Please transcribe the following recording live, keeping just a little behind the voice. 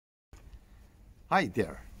Hi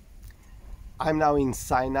there. I'm now in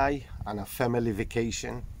Sinai on a family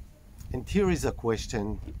vacation, and here is a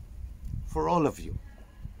question for all of you.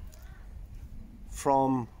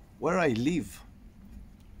 From where I live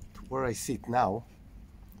to where I sit now,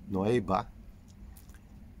 Noeba,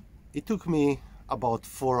 it took me about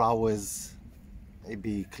 4 hours,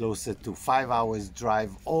 maybe closer to 5 hours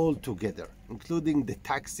drive all together, including the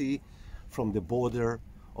taxi from the border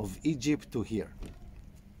of Egypt to here.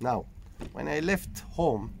 Now, when I left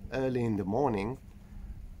home early in the morning,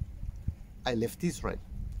 I left Israel.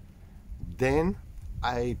 Then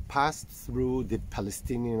I passed through the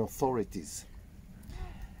Palestinian authorities.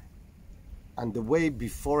 And the way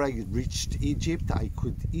before I reached Egypt, I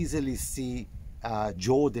could easily see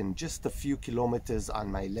Jordan just a few kilometers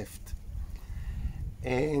on my left.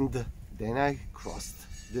 And then I crossed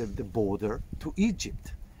the border to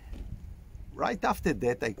Egypt. Right after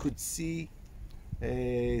that, I could see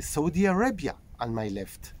Saudi Arabia on my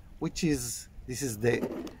left, this is the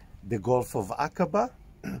Gulf of Aqaba,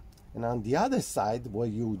 and on the other side, where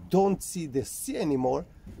you don't see the sea anymore,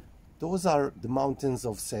 those are the mountains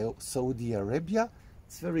of Saudi Arabia.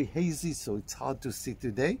 It's very hazy, so it's hard to see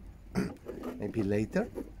today. Maybe later.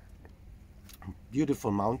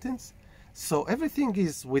 Beautiful mountains. So everything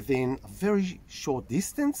is within a very short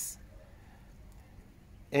distance.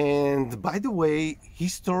 And by the way,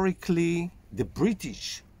 historically, the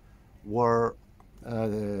British were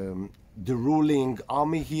the ruling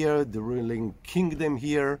army here, the ruling kingdom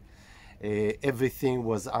here. Everything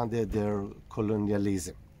was under their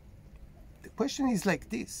colonialism. The question is like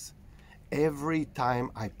this. Every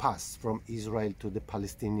time I pass from Israel to the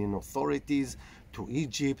Palestinian authorities, to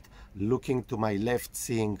Egypt, looking to my left,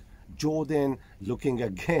 seeing Jordan, looking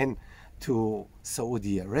again to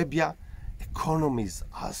Saudi Arabia, economies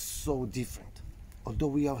are so different, although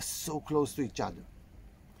we are so close to each other.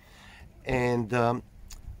 And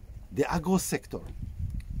the agro sector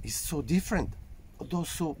is so different, although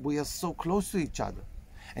we are so close to each other.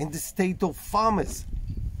 And the state of farmers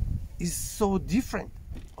is so different,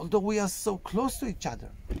 although we are so close to each other.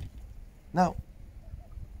 Now,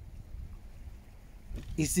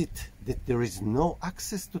 is it that there is no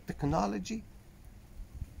access to technology?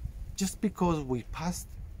 Just because we passed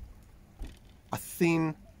a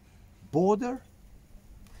thin border?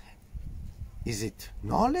 Is it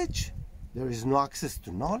knowledge? There is no access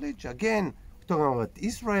to knowledge? Again, we're talking about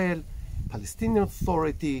Israel, Palestinian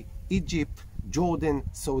Authority, Egypt, Jordan,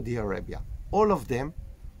 Saudi Arabia. All of them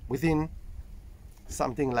within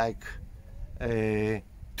something like 2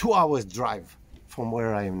 hours drive from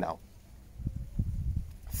where I am now.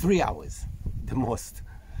 3 hours, the most.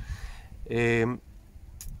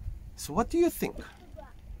 So what do you think?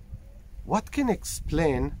 What can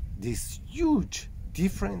explain this huge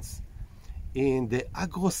difference in the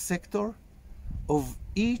agro sector of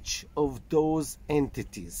each of those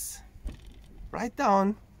entities? Write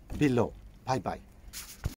down below. Bye bye.